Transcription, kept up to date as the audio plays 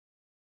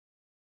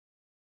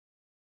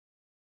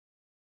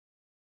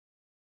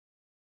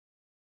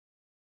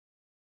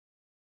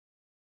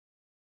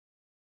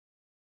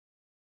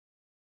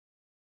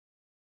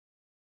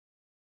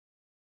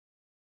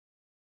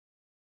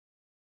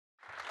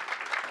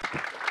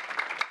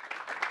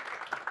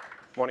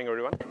Morning,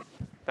 everyone.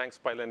 Thanks,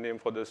 PyLondinium,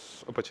 for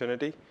this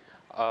opportunity.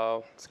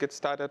 Let's get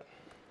started.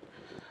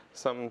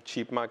 Some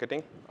cheap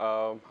marketing.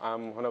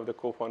 I'm one of the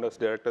co-founders,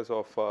 directors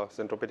of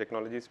Syntropy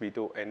Technologies. We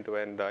do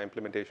end-to-end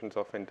implementations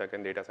of fintech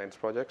and data science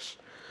projects.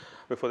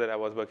 Before that, I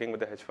was working with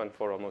the hedge fund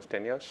for almost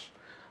 10 years.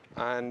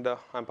 And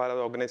I'm part of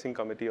the organizing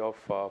committee of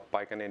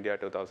PyCon India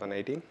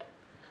 2018.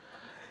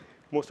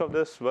 Most of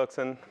this works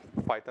in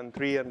Python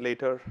 3 and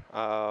later.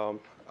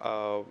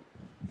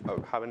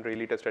 I haven't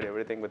really tested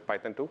everything with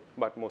Python 2,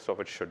 but most of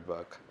it should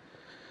work.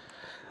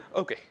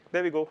 OK,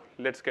 there we go.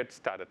 Let's get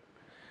started.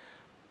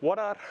 What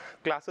are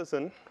classes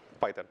in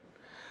Python?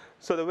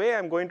 So the way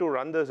I'm going to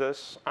run this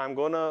is I'm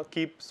going to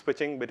keep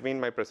switching between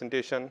my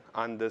presentation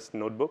and this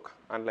notebook.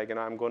 And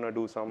I'm going to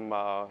do some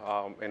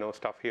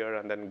stuff here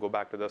and then go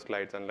back to the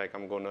slides. And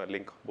I'm going to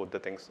link both the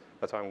things.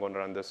 That's how I'm going to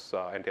run this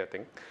entire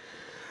thing.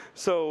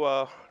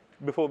 So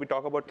before we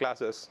talk about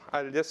classes,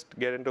 I'll just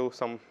get into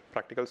some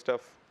practical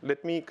stuff.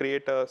 Let me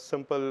create a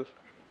simple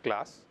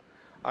class.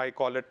 I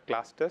call it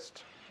class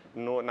test.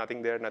 No,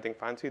 nothing there, nothing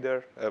fancy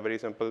there. A very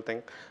simple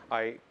thing.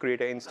 I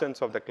create an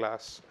instance of the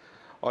class.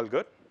 All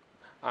good.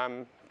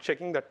 I'm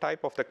checking the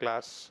type of the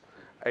class.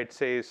 It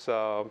says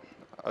the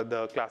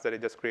class that I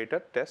just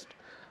created, test.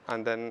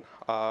 And then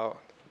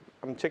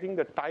I'm checking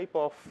the type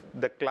of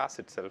the class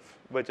itself,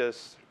 which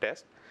is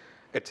test.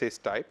 It says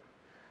type.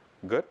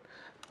 Good.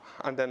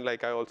 And then I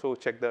also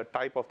check the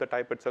type of the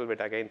type itself. It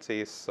again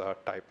says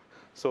type.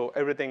 So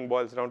everything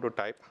boils down to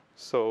type.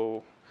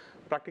 So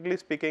practically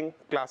speaking,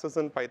 classes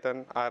in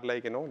Python are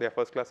they're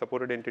first-class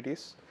supported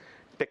entities.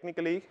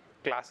 Technically,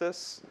 class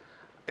is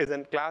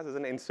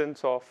an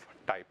instance of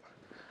type.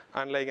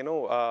 And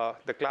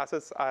the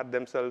classes are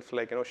themselves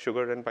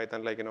sugar in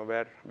Python,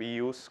 where we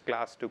use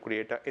class to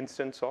create an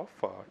instance of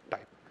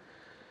type.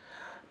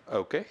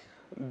 Okay.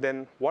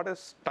 Then what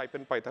is type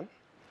in Python?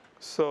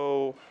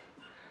 So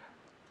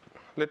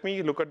let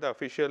me look at the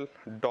official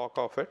doc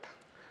of it.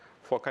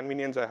 For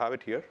convenience, I have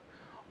it here.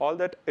 All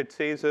that it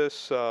says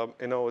is,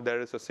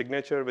 there is a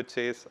signature which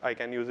says I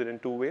can use it in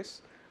two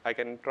ways. I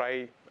can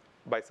try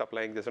by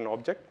supplying this an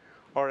object,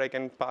 or I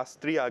can pass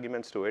 3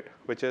 arguments to it,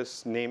 which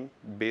is name,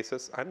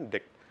 basis, and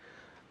dict.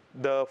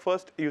 The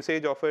first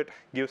usage of it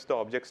gives the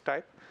object's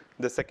type.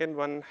 The second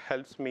one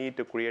helps me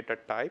to create a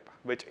type,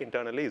 which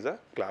internally is a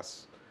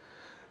class.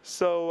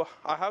 So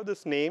I have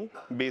this name,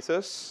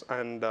 basis,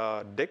 and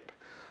dict.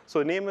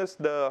 So name is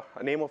the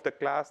name of the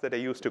class that I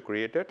use to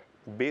create it.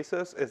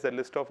 Basis is the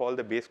list of all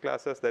the base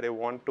classes that I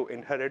want to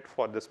inherit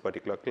for this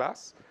particular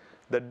class.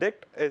 The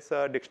dict is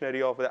a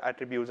dictionary of the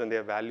attributes and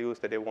their values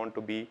that I want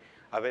to be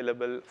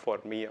available for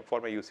me for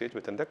my usage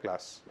within the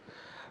class.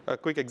 A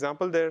quick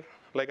example there,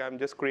 I'm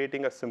just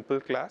creating a simple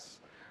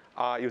class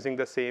using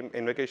the same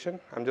invocation.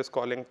 I'm just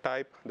calling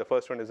type. The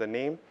first one is a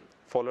name,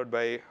 followed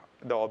by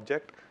the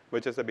object,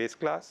 which is the base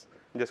class.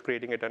 I'm just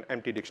creating it an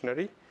empty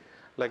dictionary.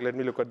 Let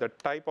me look at the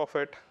type of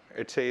it.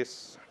 It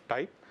says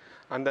type.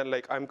 And then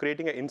I'm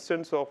creating an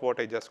instance of what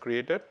I just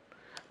created.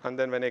 And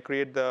then when I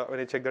check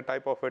the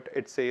type of it,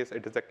 it says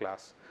it is a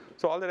class.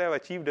 So all that I've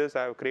achieved is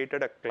I've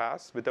created a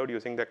class without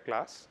using the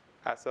class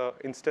as an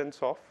instance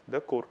of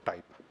the core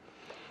type.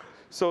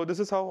 So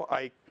this is how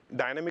I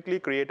dynamically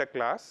create a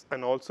class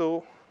and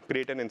also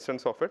create an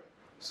instance of it.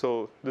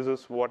 So this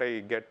is what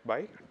I get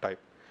by type.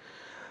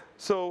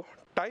 So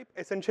type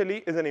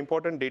essentially is an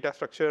important data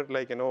structure,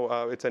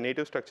 it's a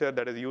native structure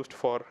that is used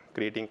for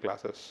creating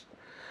classes.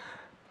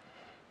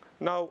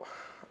 Now,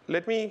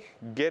 let me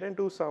get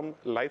into some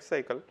life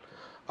cycle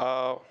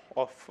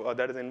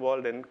that is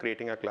involved in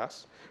creating a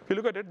class. If you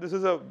look at it, this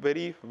is a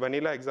very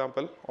vanilla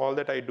example. All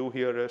that I do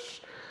here is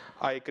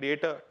I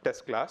create a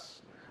test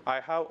class. I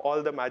have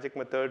all the magic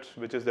methods,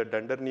 which is the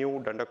dunder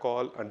new, dunder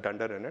call, and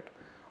dunder init.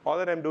 All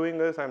that I'm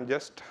doing is I'm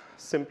just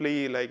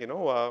simply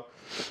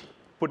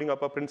putting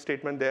up a print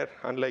statement there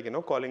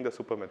and calling the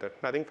super method.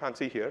 Nothing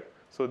fancy here.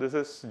 So this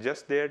is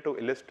just there to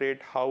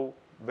illustrate how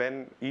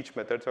when each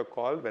methods are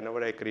called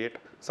whenever I create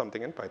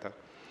something in Python.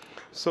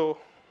 So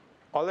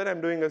all that I'm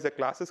doing is the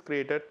class is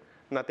created,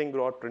 nothing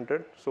got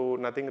printed, so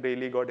nothing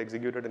really got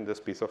executed in this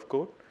piece of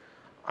code.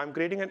 I'm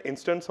creating an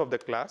instance of the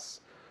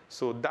class,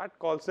 so that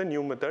calls the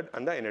new method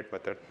and the init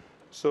method.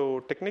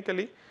 So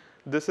technically,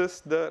 this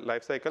is the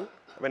life cycle.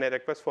 When I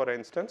request for an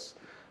instance,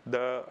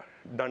 the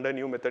dunder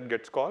new method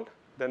gets called,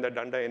 then the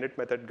dunder init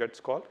method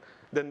gets called,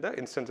 then the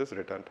instance is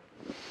returned.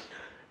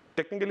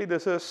 Technically,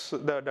 this is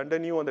the dunder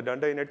new and the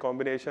dunder init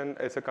combination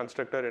is a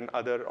constructor in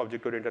other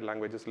object-oriented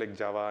languages like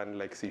Java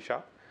and C#.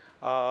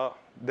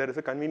 There is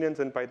a convenience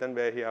in Python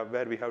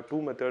where we have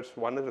 2 methods.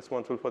 One is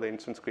responsible for the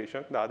instance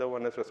creation. The other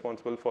one is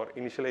responsible for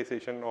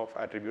initialization of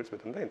attributes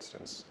within the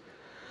instance.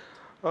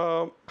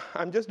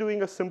 I'm just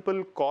doing a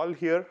simple call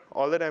here.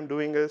 All that I'm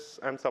doing is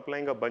I'm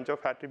supplying a bunch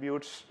of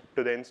attributes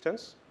to the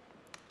instance.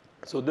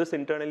 So this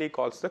internally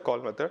calls the call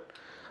method.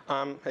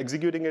 I'm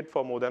executing it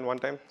for more than one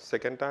time,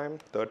 second time,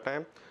 third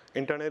time.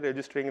 Internally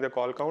registering the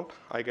call count,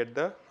 I get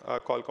the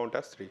call count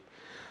as 3.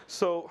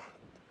 So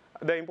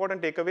the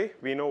important takeaway,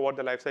 we know what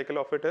the life cycle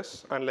of it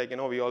is, and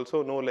we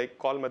also know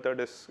call method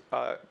is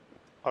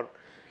or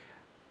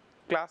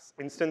class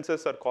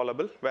instances are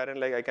callable, wherein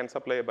like I can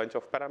supply a bunch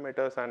of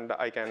parameters and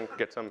I can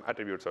get some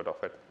attributes out of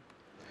it.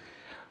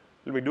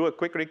 Let me do a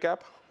quick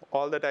recap.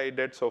 All that I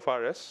did so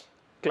far is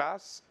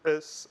class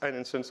is an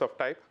instance of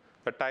type.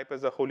 The type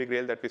is the holy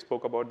grail that we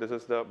spoke about. This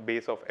is the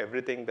base of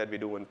everything that we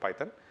do in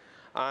Python.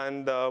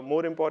 And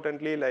more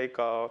importantly, like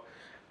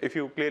if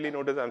you clearly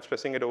notice, I'm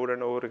stressing it over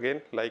and over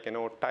again, like,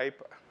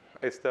 type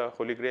is the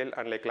holy grail,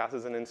 and like class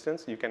is an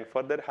instance. You can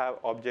further have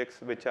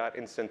objects which are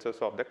instances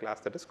of the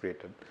class that is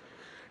created.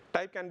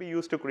 Type can be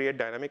used to create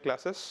dynamic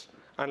classes,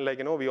 and like,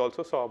 we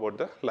also saw about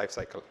the life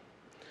cycle.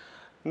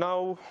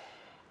 Now,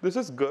 this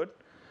is good.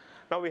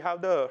 Now we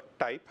have the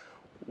type.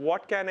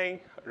 What can I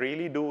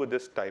really do with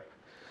this type?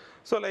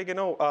 So like,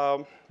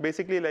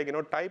 basically like,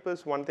 type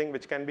is one thing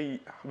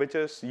which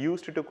is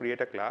used to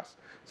create a class.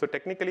 So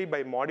technically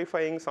by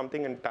modifying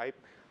something in type,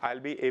 I'll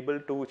be able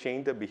to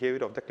change the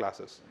behavior of the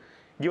classes.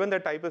 Given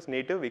that type is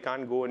native, we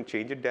can't go and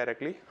change it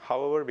directly.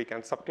 However, we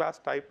can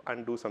subclass type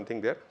and do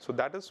something there. So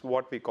that is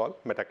what we call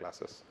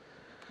metaclasses.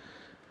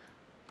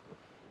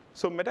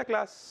 So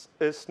metaclass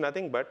is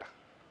nothing but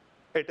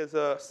it is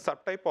a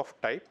subtype of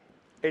type.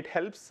 It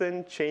helps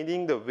in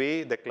changing the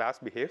way the class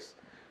behaves,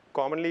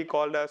 commonly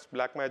called as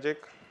black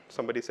magic,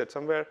 somebody said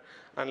somewhere,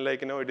 and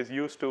like, it is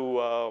used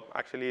to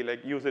actually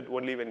like use it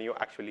only when you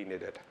actually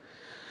need it.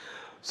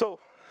 So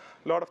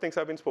a lot of things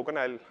have been spoken.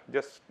 I'll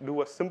just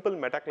do a simple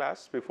meta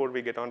class before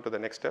we get on to the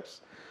next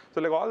steps. So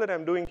like all that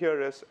I'm doing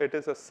here is it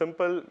is a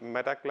simple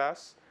meta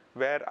class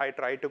where I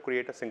try to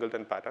create a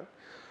singleton pattern.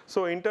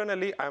 So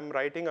internally, I'm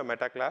writing a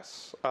meta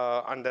class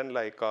and then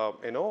like,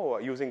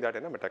 using that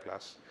in a meta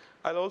class.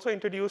 I'll also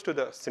introduce to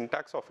the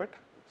syntax of it.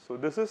 So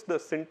this is the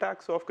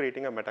syntax of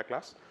creating a meta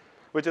class,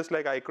 which is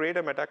like I create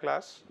a meta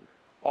class.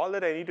 All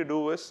that I need to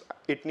do is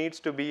it needs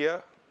to be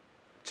a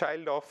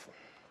child of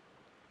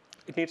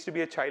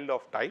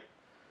type.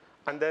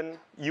 And then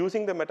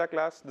using the meta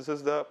class, this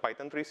is the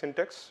Python 3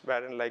 syntax,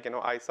 wherein like,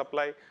 I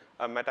supply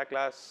a meta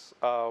class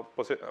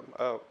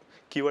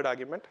keyword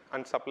argument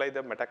and supply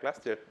the meta class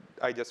that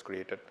I just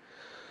created.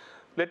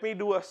 Let me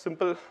do a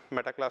simple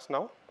meta class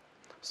now.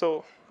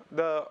 So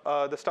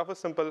the stuff is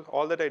simple.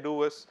 All that I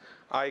do is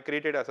I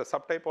create it as a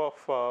subtype of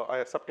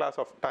a subclass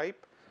of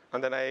type,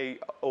 and then I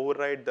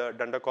override the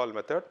dunder_call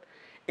method.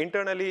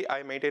 Internally,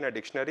 I maintain a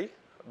dictionary.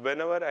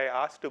 Whenever I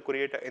ask to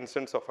create an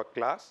instance of a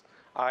class,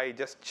 I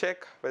just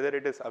check whether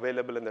it is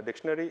available in the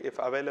dictionary. If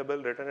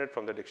available, return it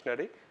from the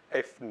dictionary.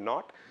 If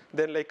not,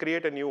 then like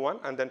create a new one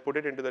and then put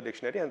it into the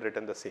dictionary and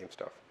return the same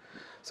stuff.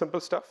 Simple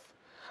stuff.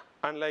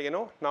 And like,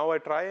 now I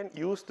try and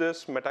use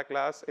this meta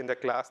class in the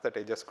class that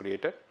I just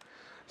created.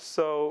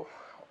 So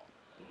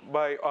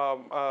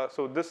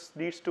so this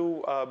needs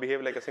to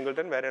behave like a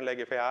singleton, wherein like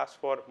if I ask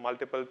for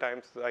multiple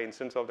times the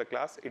instance of the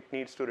class, it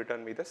needs to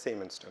return me the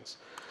same instance.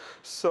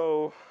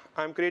 So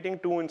I'm creating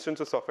two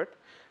instances of it.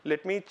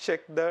 Let me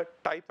check the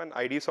type and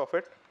IDs of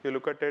it. You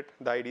look at it,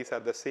 the IDs are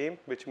the same,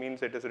 which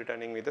means it is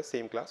returning me the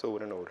same class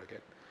over and over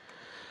again.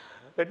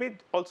 Let me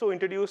also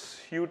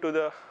introduce you to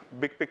the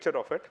big picture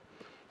of it.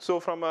 So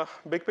from a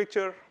big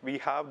picture, we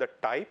have the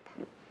type,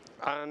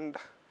 and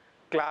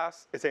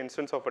class is an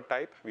instance of a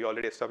type. We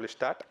already established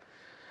that.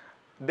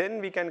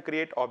 Then we can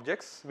create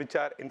objects which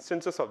are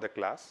instances of the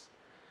class.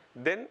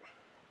 Then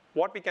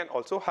what we can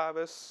also have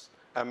is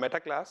a meta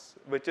class,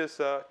 which is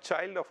a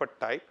child of a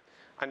type,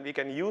 and we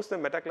can use the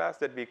meta class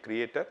that we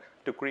created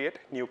to create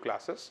new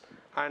classes,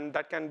 and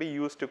that can be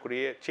used to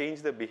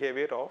change the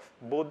behavior of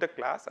both the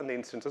class and the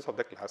instances of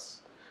the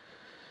class.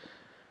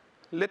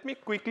 Let me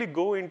quickly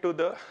go into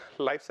the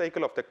life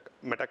cycle of the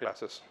meta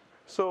classes.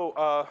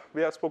 So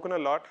we have spoken a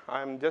lot.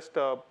 I'm just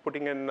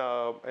putting in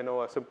a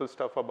simple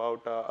stuff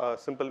about a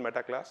simple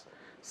meta class.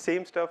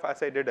 Same stuff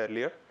as I did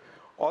earlier.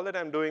 All that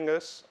I'm doing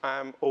is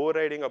I'm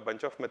overriding a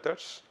bunch of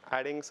methods,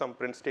 adding some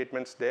print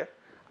statements there,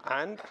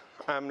 and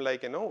I'm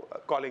like,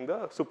 calling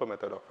the super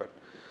method of it.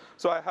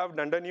 So I have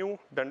dunder new,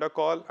 dunder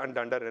call, and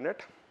dunder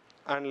init,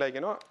 and like,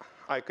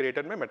 I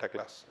created my meta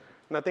class.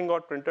 Nothing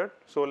got printed,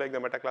 so like the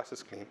meta class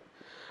is clean.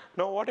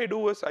 Now what I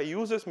do is I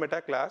use this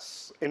meta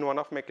class in one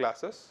of my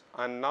classes,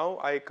 and now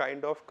I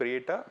kind of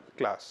create a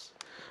class.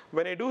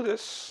 When I do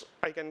this,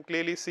 I can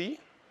clearly see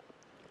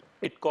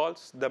it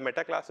calls the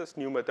meta class's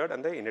new method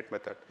and the init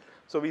method.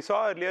 So we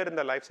saw earlier in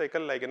the life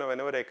cycle, like,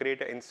 whenever I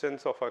create an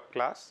instance of a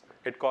class,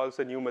 it calls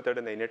the new method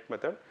and the init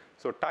method.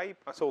 So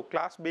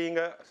class being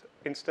an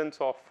instance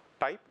of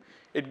type,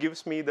 it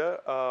gives me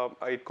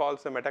it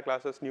calls the meta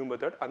class's new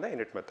method and the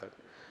init method.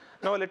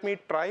 Now let me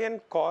try and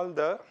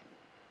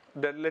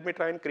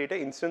create an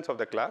instance of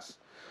the class.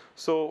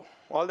 So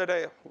all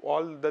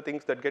the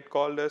things that get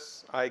called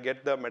is I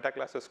get the meta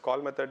class's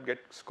call method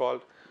gets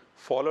called,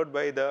 followed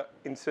by the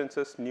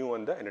instances new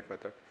and the init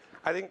method.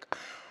 I think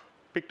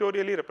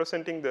pictorially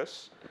representing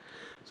this,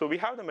 so we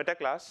have the meta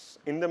class.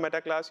 In the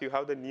meta class, you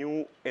have the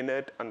new,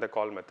 init, and the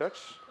call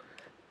methods.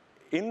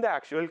 In the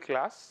actual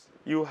class,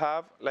 you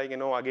have like,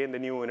 again the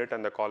new, init,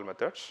 and the call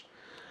methods.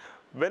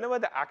 Whenever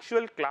the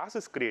actual class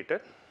is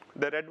created,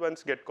 the red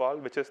ones get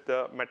called, which is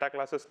the meta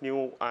class's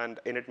new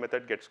and init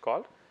method gets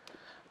called.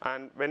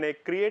 And when I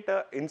create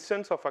an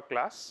instance of a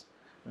class,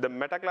 the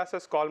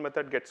metaclasses call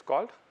method gets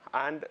called,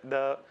 and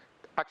the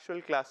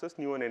actual classes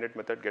new and init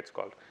method gets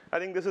called. I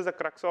think this is the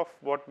crux of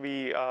what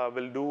we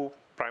will do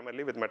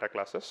primarily with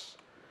metaclasses.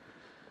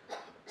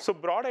 So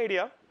broad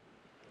idea,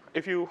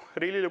 if you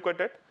really look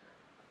at it,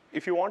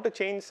 if you want to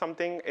change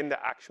something in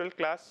the actual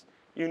class,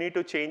 you need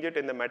to change it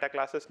in the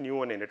metaclasses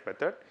new and init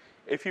method.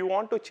 If you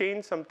want to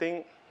change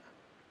something,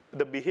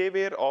 the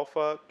behavior of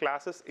a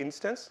class's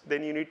instance,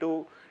 then you need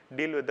to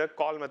deal with the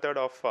call method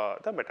of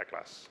the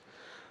metaclass.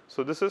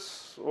 So this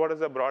is what is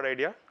the broad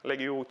idea. Like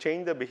you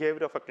change the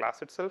behavior of a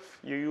class itself,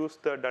 you use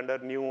the dunder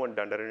new and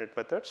dunder init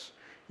methods.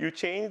 You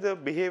change the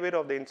behavior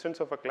of the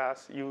instance of a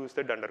class, you use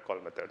the dunder call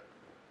method.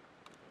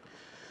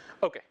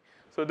 Okay,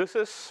 so this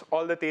is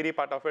all the theory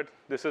part of it.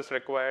 This is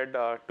required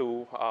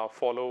to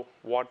follow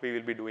what we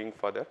will be doing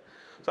further.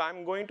 So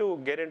I'm going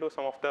to get into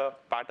some of the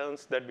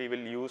patterns that we will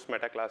use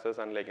metaclasses,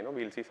 and like,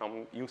 we'll see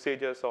some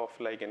usages of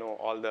like,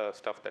 all the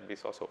stuff that we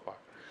saw so far.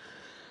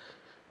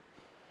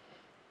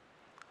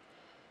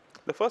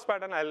 The first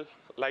pattern I'll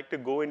like to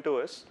go into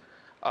is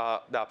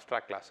the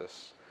abstract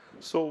classes.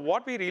 So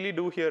what we really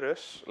do here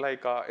is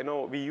like,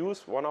 we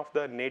use one of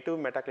the native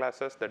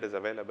metaclasses that is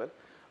available,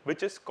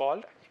 which is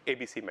called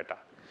ABC meta.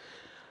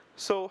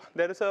 So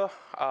there is a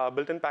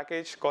built-in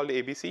package called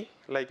ABC,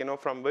 like,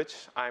 from which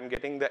I'm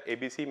getting the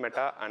ABC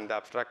meta and the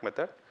abstract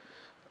method.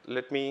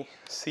 Let me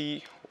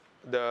see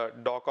the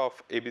doc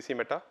of ABC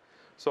meta.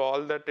 So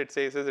all that it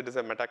says is it is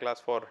a meta class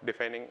for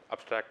defining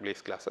abstract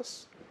base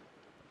classes.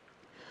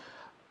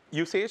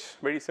 Usage,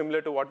 very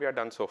similar to what we have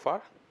done so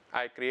far.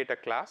 I create a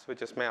class,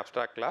 which is my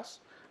abstract class.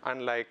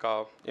 And like,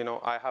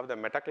 I have the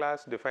meta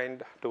class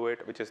defined to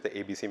it, which is the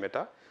ABC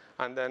meta.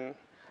 And then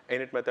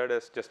init method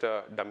is just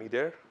a dummy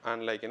there.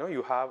 And like,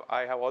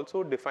 I have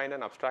also defined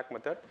an abstract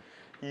method,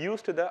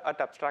 used the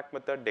abstract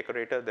method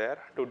decorator there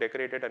to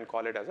decorate it and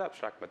call it as an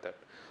abstract method.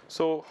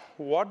 So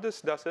what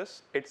this does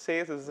is, it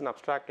says this is an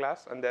abstract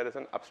class and there is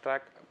an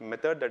abstract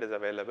method that is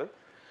available.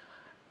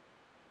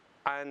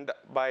 And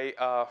by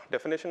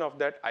definition of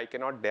that, I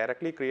cannot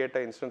directly create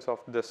an instance of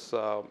this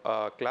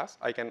class.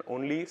 I can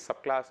only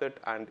subclass it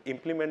and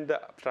implement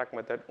the abstract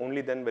method.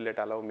 Only then will it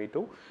allow me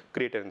to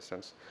create an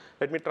instance.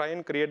 Let me try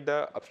and create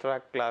the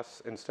abstract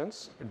class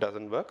instance. It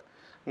doesn't work.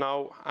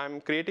 Now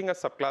I'm creating a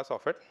subclass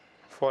of it.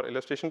 For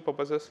illustration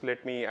purposes,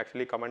 let me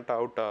actually comment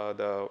out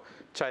the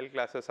child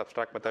class's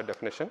abstract method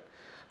definition.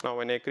 Now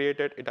when I create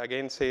it, it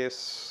again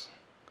says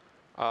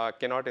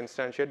cannot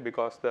instantiate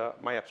because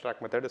my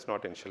abstract method is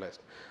not initialized.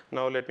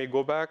 Now let me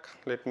go back,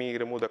 let me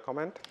remove the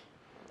comment.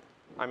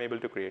 I'm able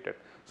to create it.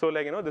 So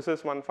like, this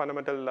is one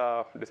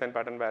fundamental design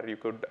pattern where you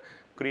could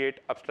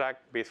create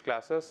abstract base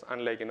classes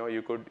and like,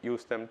 you could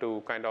use them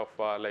to kind of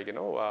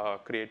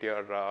create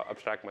your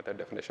abstract method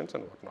definitions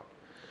and whatnot.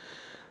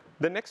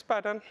 The next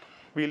pattern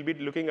we'll be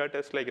looking at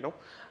is like,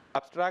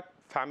 abstract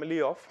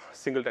family of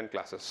singleton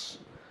classes.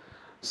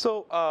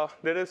 So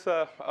there is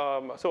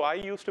so I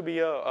used to be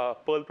a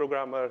Perl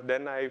programmer,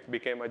 then I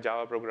became a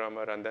Java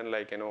programmer, and then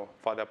like,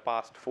 for the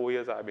past 4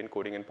 years I've been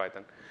coding in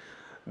Python.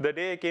 The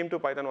day I came to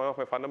Python, one of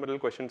my fundamental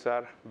questions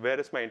are, where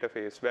is my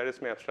interface? Where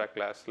is my abstract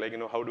class? Like,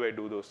 how do I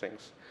do those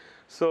things?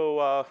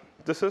 So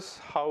this is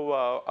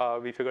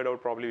how we figured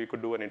out probably we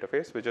could do an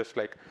interface, which is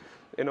like,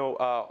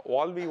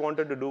 all we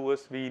wanted to do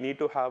was we need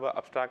to have an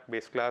abstract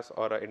base class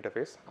or an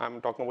interface. I'm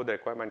talking about the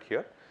requirement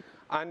here.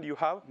 And you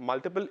have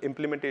multiple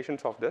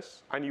implementations of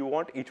this, and you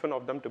want each one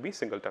of them to be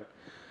singleton.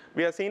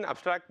 We have seen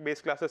abstract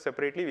base classes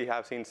separately. We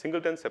have seen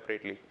singletons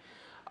separately.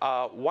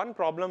 One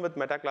problem with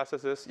meta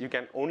classes is you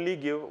can only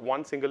give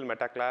one single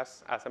meta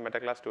class as a meta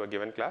class to a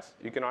given class.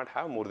 You cannot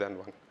have more than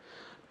one.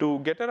 To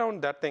get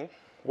around that thing,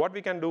 what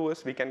we can do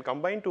is we can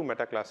combine two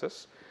meta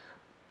classes.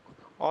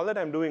 All that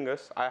I'm doing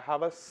is I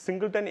have a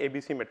singleton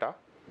ABC meta,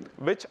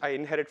 which I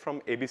inherit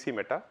from ABC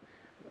meta.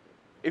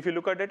 If you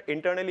look at it,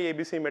 internally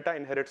ABC meta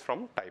inherits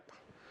from type.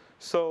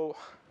 So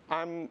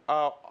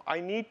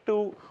I need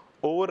to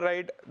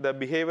override the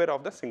behavior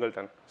of the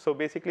singleton. So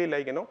basically,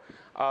 like,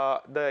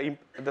 the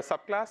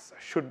subclass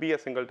should be a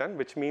singleton,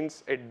 which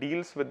means it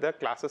deals with the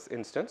class's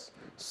instance.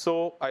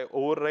 So I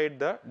override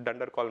the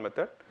dunder call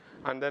method.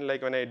 And then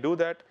like when I do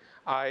that,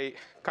 I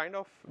kind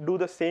of do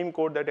the same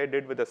code that I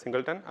did with the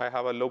singleton. I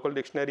have a local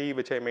dictionary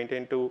which I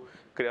maintain to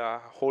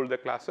hold the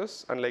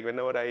classes, and like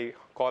whenever I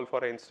call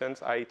for an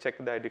instance, I check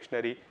the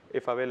dictionary,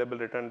 if available,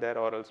 return there,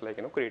 or else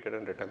like created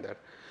and return there.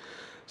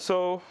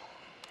 So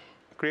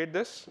create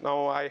this.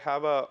 Now I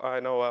have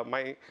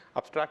my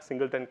abstract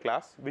singleton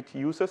class which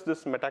uses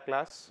this meta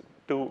class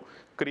to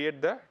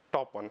create the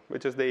top one,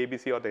 which is the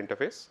ABC or the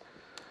interface.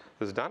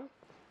 This is done.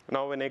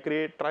 Now when I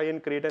try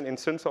and create an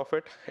instance of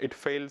it, it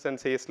fails and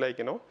says like,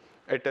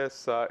 it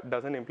is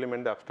doesn't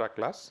implement the abstract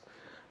class.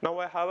 Now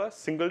I have a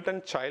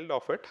singleton child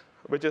of it,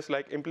 which is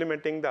like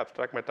implementing the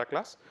abstract meta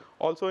class,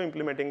 also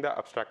implementing the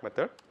abstract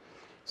method.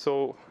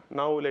 So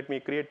now let me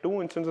create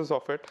two instances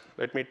of it.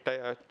 Let me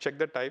check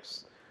the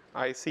types.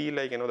 I see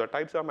like, the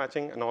types are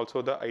matching and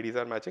also the IDs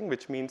are matching,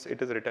 which means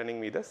it is returning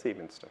me the same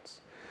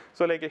instance.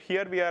 So like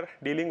here we are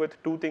dealing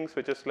with two things,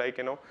 which is like,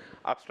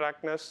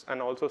 abstractness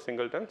and also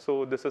singleton.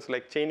 So this is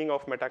like chaining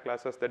of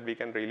metaclasses that we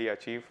can really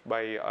achieve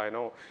by,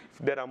 if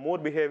there are more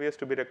behaviors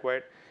to be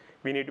required,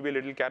 we need to be a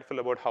little careful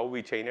about how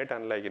we chain it,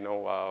 and like,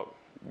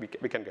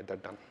 we can get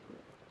that done.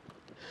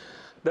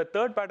 The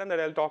third pattern that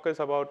I'll talk is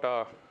about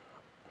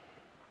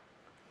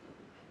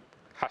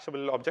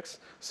hashable objects.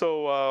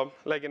 So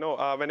like,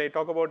 when I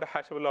talk about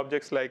hashable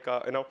objects, like,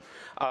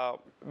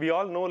 we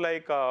all know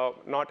like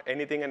not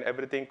anything and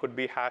everything could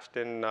be hashed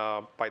in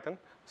Python.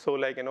 So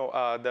like,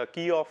 the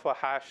key of a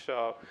hash,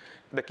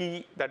 the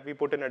key that we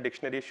put in a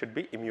dictionary should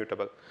be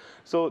immutable.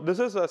 So this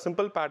is a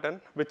simple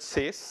pattern which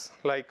says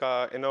like,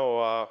 it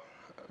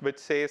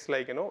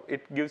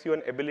gives you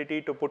an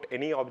ability to put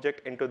any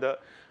object into the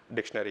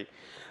dictionary.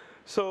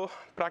 So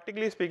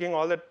practically speaking,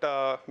 all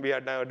that we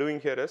are doing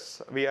here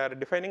is we are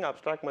defining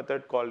abstract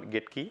method called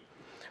getKey,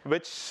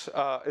 which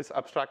is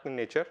abstract in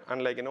nature,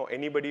 and like,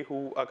 anybody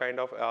who kind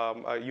of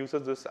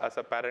uses this as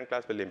a parent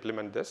class will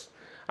implement this.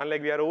 And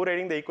like, we are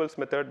overriding the equals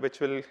method, which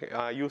will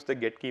use the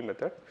getKey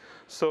method.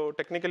 So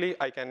technically,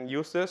 I can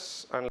use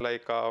this and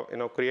like,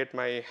 create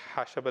my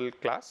hashable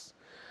class.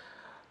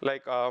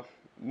 Like,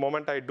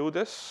 moment I do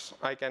this,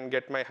 I can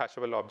get my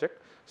hashable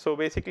object. So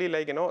basically,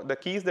 like, the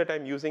keys that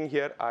I'm using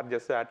here are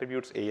just the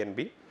attributes A and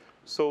B.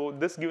 So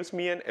this gives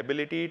me an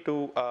ability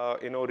to,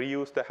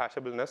 reuse the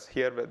hashableness.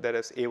 Here there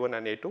is A1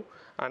 and A2.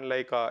 And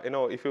like,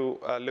 if you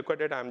look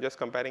at it, I'm just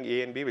comparing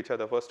A and B, which are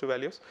the first two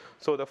values.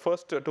 So the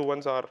first two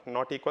ones are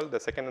not equal. The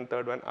second and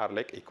third one are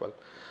like equal.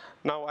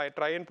 Now I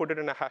try and put it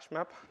in a hash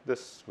map.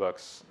 This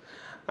works.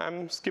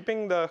 I'm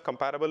skipping the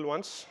comparable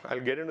ones. I'll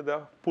get into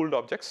the pooled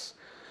objects.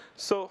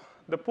 So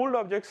the pooled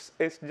objects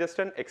is just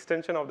an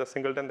extension of the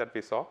singleton that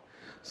we saw.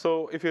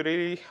 So if you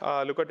really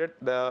look at it,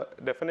 the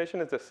definition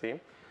is the same.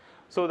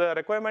 So the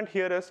requirement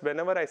here is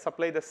whenever I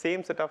supply the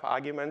same set of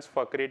arguments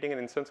for creating an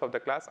instance of the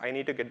class, I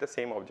need to get the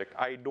same object.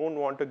 I don't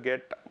want to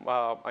get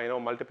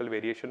multiple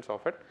variations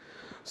of it.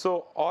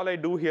 So all I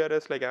do here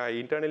is like I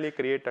internally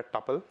create a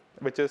tuple,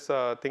 which is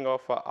a thing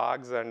of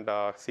args and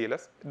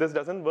CLS. This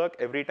doesn't work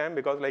every time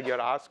because like your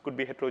args could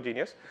be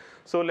heterogeneous.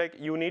 So like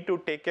you need to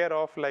take care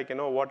of like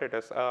what it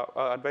is.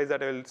 Advice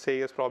that I will say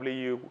is probably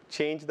you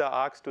change the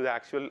args to the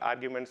actual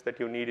arguments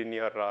that you need in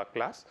your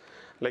class.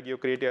 Like you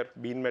create your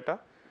bean meta.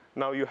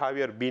 Now you have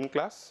your bean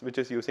class, which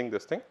is using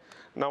this thing.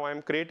 Now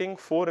I'm creating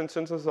 4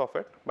 instances of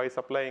it by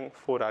supplying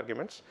 4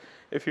 arguments.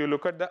 If you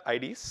look at the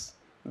IDs,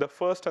 the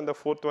first and the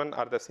fourth one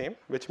are the same,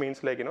 which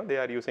means like, they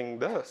are using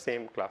the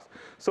same class.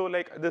 So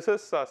like this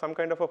is some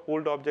kind of a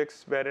pooled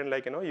objects wherein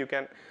like, you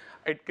can,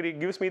 it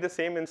gives me the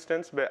same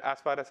instance as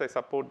far as I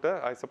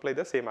supply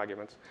the same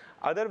arguments.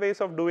 Other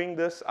ways of doing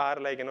this are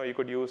like, you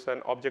could use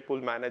an object pool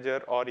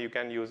manager, or you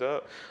can use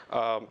a,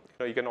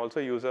 you can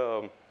also use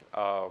a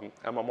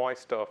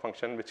moist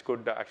function, which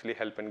could actually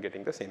help in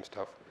getting the same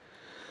stuff.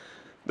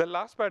 The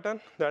last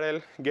pattern that I'll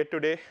get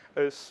today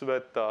is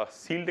with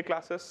sealed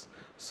classes.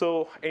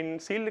 So in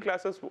sealed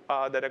classes,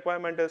 the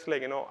requirement is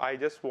like, I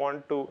just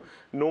want to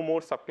know more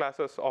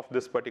subclasses of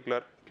this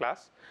particular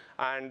class,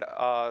 and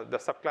the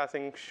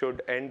subclassing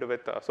should end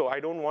with, so I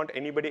don't want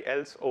anybody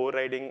else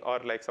overriding or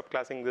like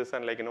subclassing this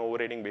and like,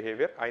 overriding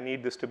behavior. I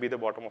need this to be the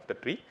bottom of the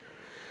tree.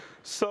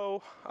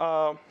 So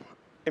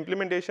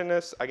implementation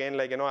is again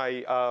like,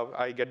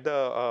 I get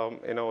the,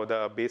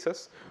 the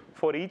bases.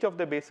 For each of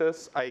the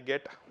bases, I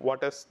get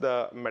what is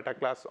the meta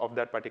class of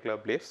that particular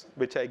base,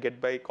 which I get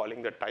by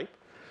calling the type.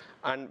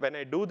 And when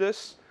I do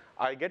this,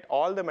 I get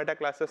all the meta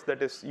classes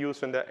that is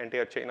used in the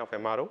entire chain of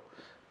MRO.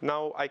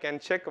 Now I can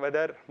check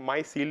whether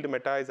my sealed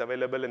meta is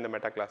available in the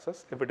meta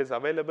classes. If it is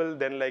available,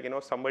 then like,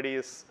 somebody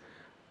is,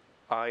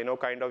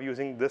 kind of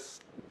using this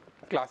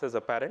class as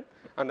a parent,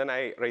 and then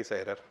I raise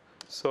an error.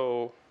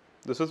 So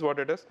this is what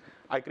it is.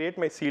 I create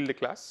my sealed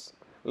class,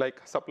 like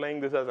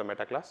supplying this as a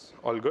meta class,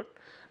 all good.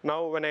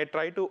 Now when I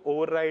try to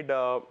override,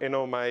 override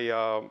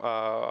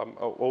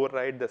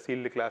the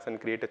sealed class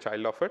and create a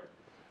child of it,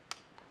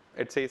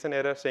 it says an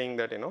error saying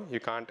that, you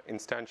can't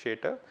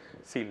instantiate a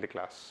sealed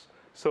class.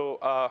 So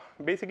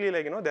basically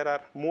like, there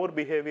are more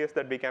behaviors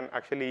that we can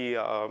actually,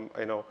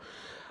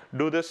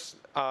 do this.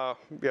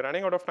 We're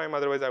running out of time,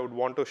 otherwise I would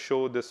want to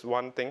show this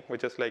one thing,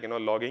 which is like,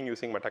 logging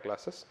using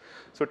metaclasses.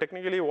 So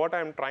technically what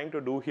I'm trying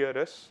to do here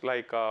is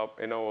like,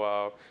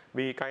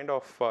 we kind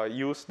of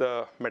use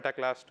the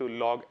metaclass to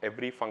log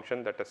every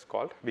function that is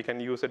called. We can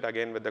use it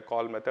again with the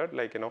call method,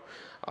 like,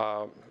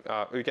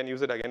 we can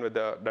use it again with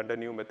the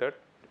new method,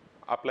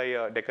 apply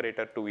a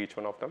decorator to each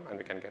one of them, and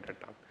we can get it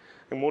done.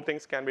 And more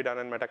things can be done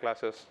in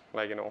metaclasses,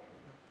 like,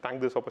 thank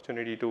this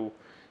opportunity to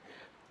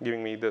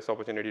giving me this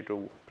opportunity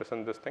to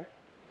present this thing.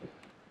 I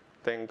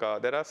think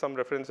there are some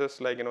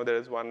references, like, there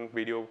is one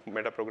video,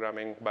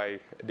 metaprogramming by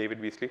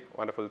David Beasley,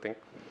 wonderful thing.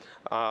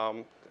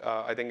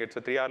 I think it's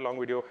a 3-hour long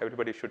video.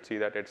 Everybody should see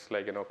that. It's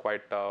like,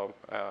 quite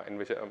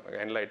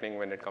enlightening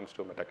when it comes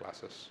to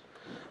metaclasses.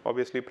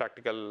 Obviously,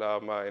 practical,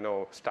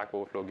 Stack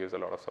Overflow gives a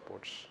lot of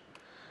supports.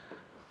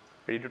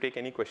 Ready to take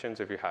any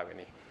questions if you have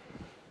any.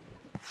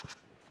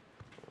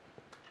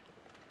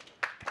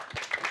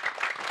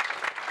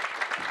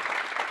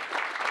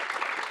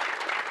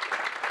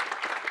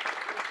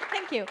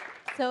 Thank you.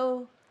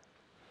 So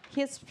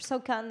he's so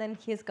kind, and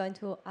he's going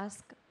to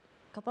ask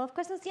a couple of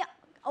questions. Yeah,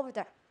 over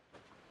there.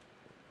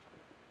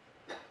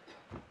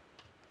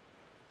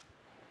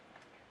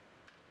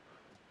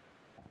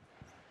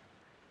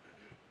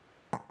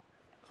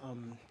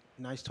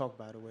 Nice talk,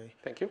 by the way.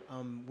 Thank you.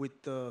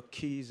 With the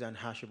keys and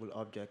hashable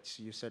objects,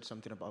 you said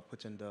something about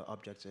putting the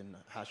objects in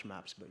hash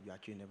maps, but you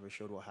actually never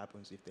showed what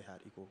happens if they had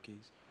equal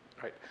keys.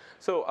 Right.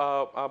 So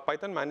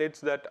Python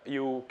mandates that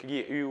you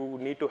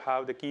need to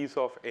have the keys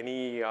of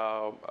any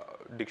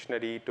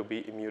dictionary to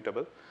be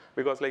immutable,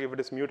 because like if it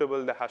is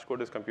mutable, the hash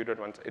code is computed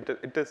once.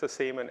 It is the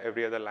same in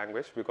every other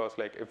language, because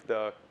like if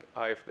the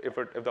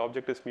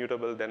object is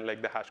mutable, then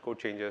like the hash code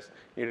changes.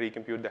 You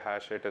recompute the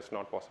hash, it is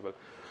not possible.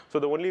 So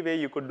the only way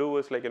you could do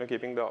is like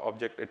keeping the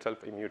object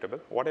itself immutable.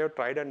 What I have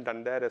tried and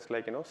done there is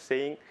like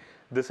saying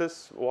this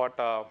is what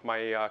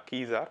my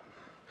keys are,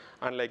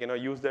 and like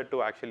use that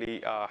to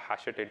actually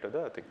hash it into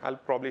the thing. I'll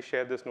probably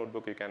share this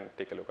notebook. You can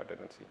take a look at it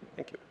and see.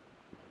 Thank you.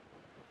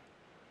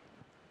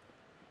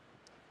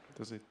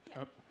 Does it?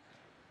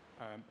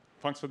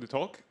 Thanks for the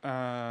talk.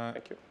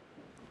 Thank you.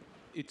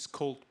 It's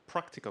called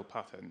practical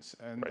patterns,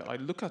 and Right. I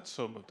look at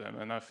some of them,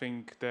 and I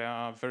think they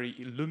are very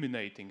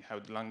illuminating how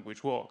the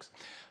language works.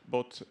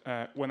 But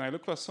when I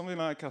look at something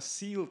like a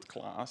sealed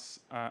class,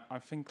 I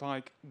think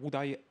like, would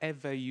I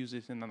ever use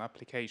it in an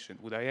application?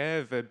 Would I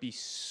ever be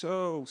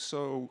so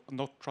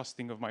not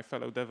trusting of my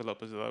fellow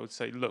developers that I would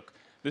say, look,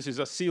 this is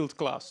a sealed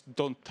class,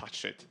 don't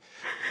touch it.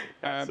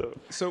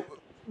 So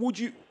would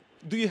you?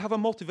 Do you have a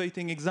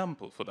motivating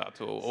example for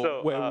that,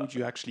 or where would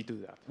you actually do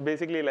that?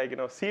 Basically, like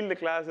seal the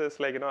class is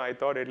like I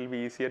thought it'll be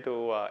easier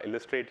to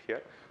illustrate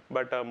here,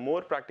 but a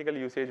more practical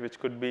usage which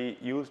could be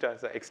used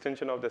as an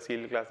extension of the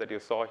sealed class that you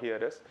saw here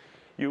is,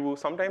 you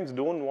sometimes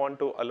don't want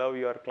to allow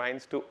your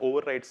clients to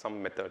override some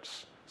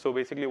methods. So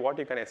basically, what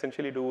you can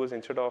essentially do is,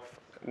 instead of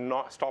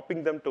not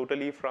stopping them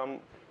totally from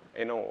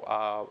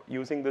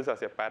using this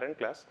as a parent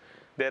class,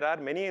 there are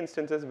many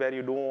instances where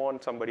you don't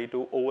want somebody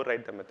to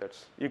override the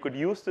methods. You could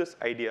use this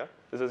idea.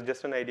 This is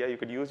just an idea. You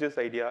could use this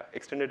idea,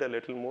 extend it a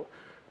little more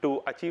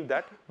to achieve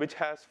that, which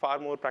has far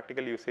more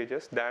practical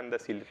usages than the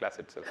sealed class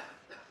itself.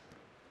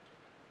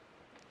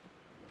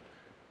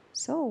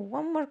 So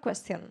one more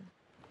question.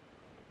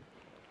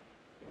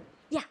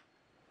 Yeah.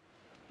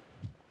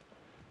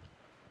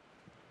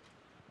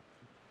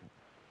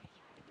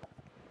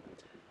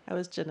 I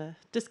was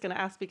just gonna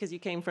ask, because you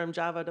came from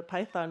Java to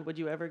Python, would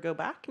you ever go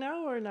back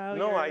now, or now?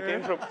 No, I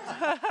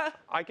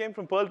came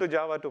from Perl to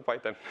Java to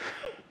Python.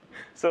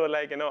 So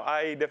like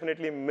I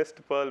definitely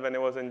missed Perl when I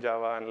was in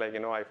Java, and like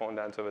I found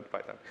the answer with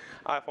Python.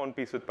 I found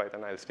peace with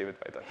Python. I'll stay with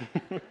Python.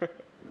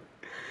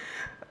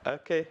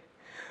 Okay.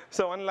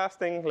 So one last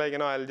thing, like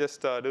I'll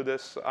just do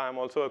this. I'm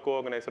also a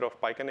co-organizer of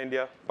PyCon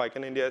India.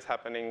 PyCon India is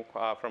happening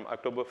from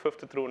October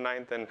 5th through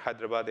 9th in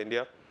Hyderabad,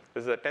 India.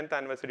 This is the 10th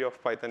anniversary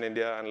of Python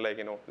India, and like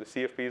the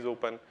CFP is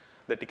open,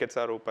 the tickets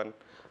are open.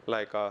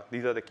 Like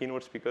these are the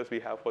keynote speakers we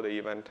have for the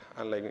event,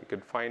 and like you can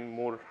find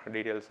more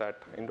details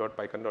at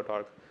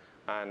in.pycon.org,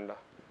 and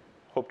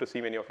hope to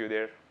see many of you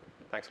there.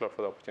 Thanks a lot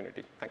for the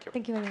opportunity. Thank you.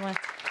 Thank you very much.